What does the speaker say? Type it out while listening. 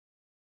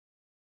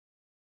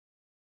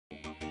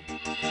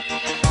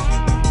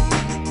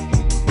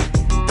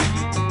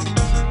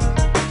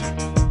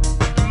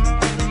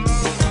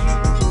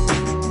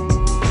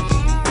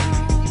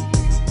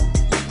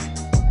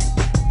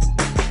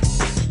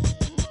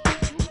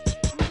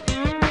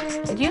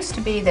used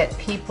to be that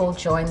people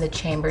joined the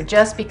chamber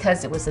just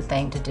because it was a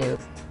thing to do.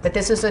 But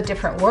this is a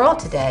different world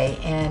today,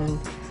 and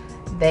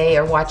they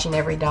are watching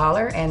every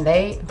dollar, and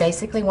they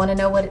basically want to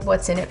know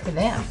what's in it for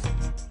them.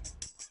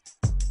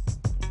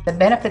 The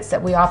benefits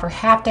that we offer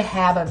have to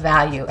have a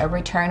value, a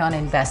return on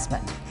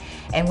investment,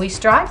 and we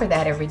strive for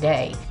that every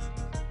day.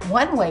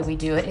 One way we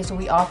do it is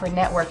we offer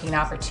networking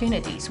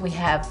opportunities. We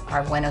have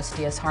our Buenos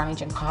Dias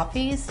Harlingen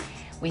coffees,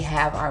 we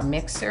have our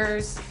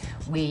mixers,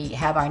 we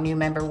have our new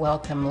member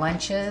welcome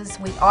lunches.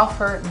 We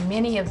offer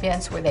many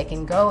events where they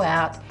can go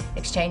out,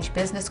 exchange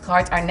business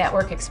cards. Our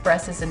Network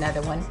Express is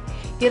another one.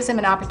 Gives them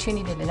an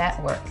opportunity to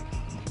network.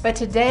 But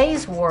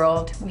today's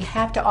world, we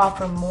have to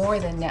offer more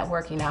than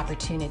networking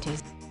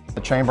opportunities.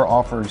 The Chamber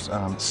offers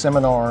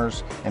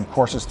seminars and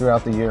courses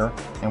throughout the year,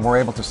 and we're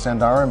able to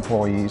send our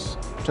employees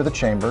to the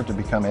Chamber to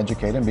become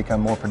educated and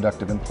become more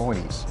productive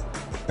employees.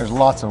 There's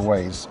lots of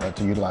ways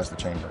to utilize the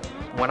Chamber.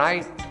 When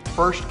I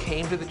first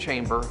came to the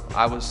Chamber,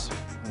 I was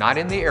not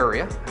in the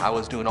area. I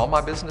was doing all my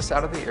business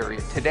out of the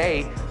area.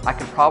 Today, I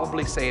can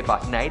probably say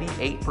about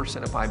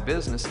 98% of my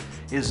business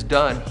is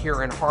done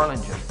here in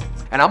Harlingen.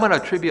 And I'm going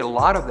to attribute a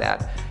lot of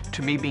that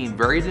to me being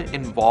very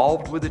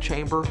involved with the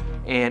Chamber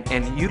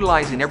and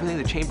utilizing everything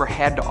the Chamber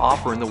had to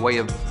offer in the way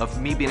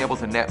of me being able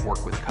to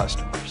network with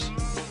customers.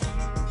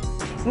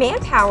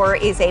 Manpower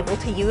is able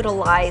to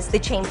utilize the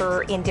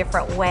Chamber in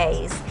different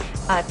ways.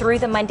 Through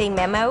the Monday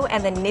Memo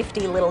and the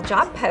nifty little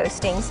job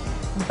postings,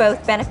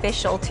 both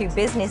beneficial to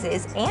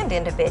businesses and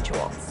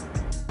individuals.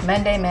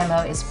 Monday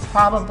Memo is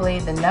probably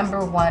the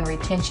 #1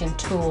 retention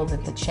tool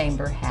that the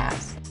Chamber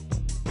has.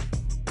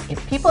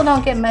 If people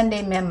don't get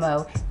Monday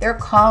Memo, they're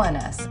calling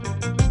us.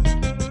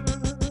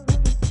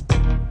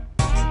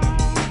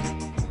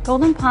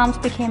 Golden Palms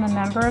became a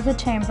member of the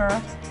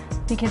Chamber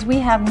because we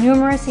have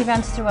numerous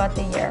events throughout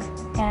the year.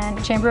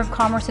 And Chamber of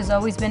Commerce has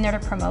always been there to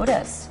promote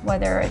us,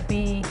 whether it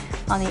be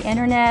on the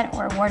internet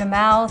or word of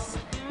mouth.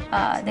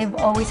 They've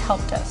always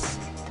helped us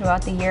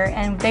throughout the year,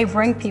 and they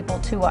bring people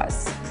to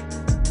us.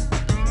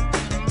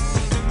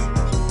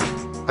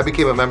 I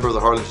became a member of the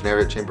Harlingen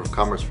Area Chamber of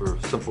Commerce for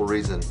a simple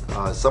reason.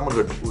 As someone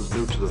who was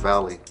new to the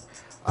Valley,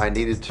 I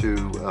needed to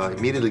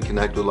immediately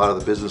connect with a lot of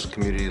the business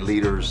community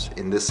leaders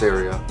in this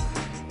area,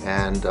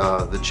 and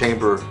the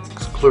Chamber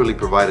clearly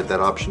provided that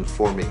option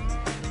for me.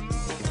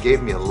 It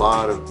gave me a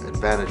lot of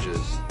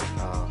advantages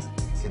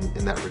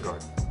in that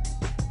regard.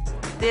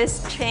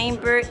 This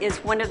chamber is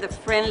one of the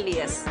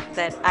friendliest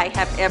that I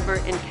have ever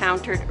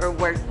encountered or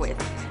worked with.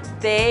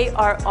 They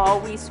are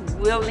always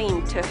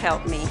willing to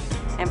help me,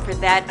 and for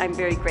that I'm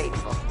very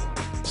grateful.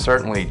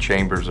 Certainly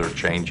chambers are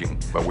changing,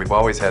 but we've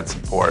always had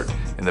support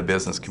in the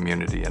business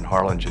community in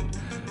Harlingen.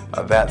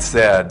 That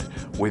said,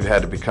 we've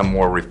had to become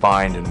more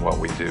refined in what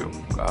we do.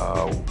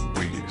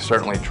 We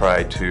certainly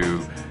try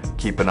to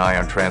keep an eye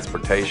on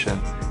transportation.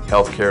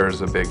 Healthcare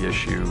is a big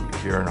issue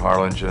here in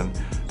Harlingen.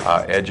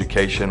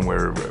 Education,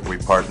 where we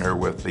partner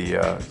with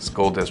the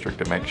school district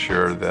to make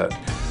sure that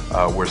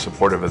we're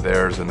supportive of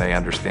theirs and they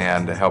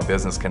understand how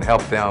business can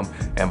help them,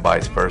 and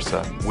vice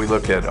versa. We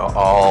look at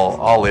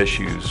all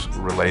issues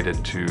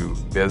related to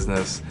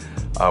business,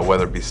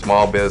 whether it be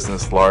small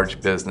business, large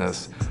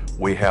business.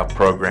 We have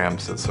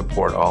programs that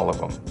support all of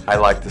them. I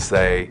like to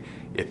say,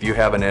 if you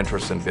have an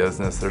interest in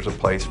business, there's a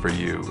place for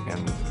you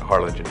in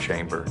Harlingen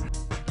Chamber.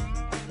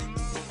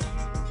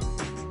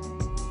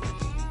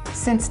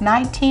 Since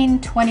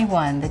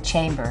 1921, the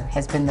Chamber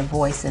has been the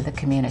voice of the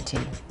community.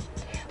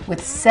 With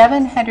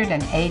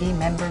 780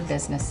 member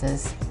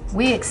businesses,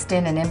 we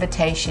extend an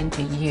invitation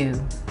to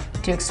you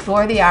to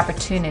explore the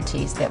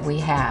opportunities that we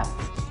have.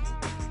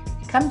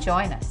 Come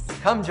join us.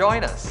 Come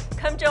join us.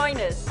 Come join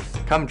us.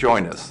 Come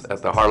join us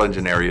at the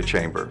Harlingen Area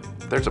Chamber.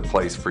 There's a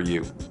place for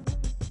you.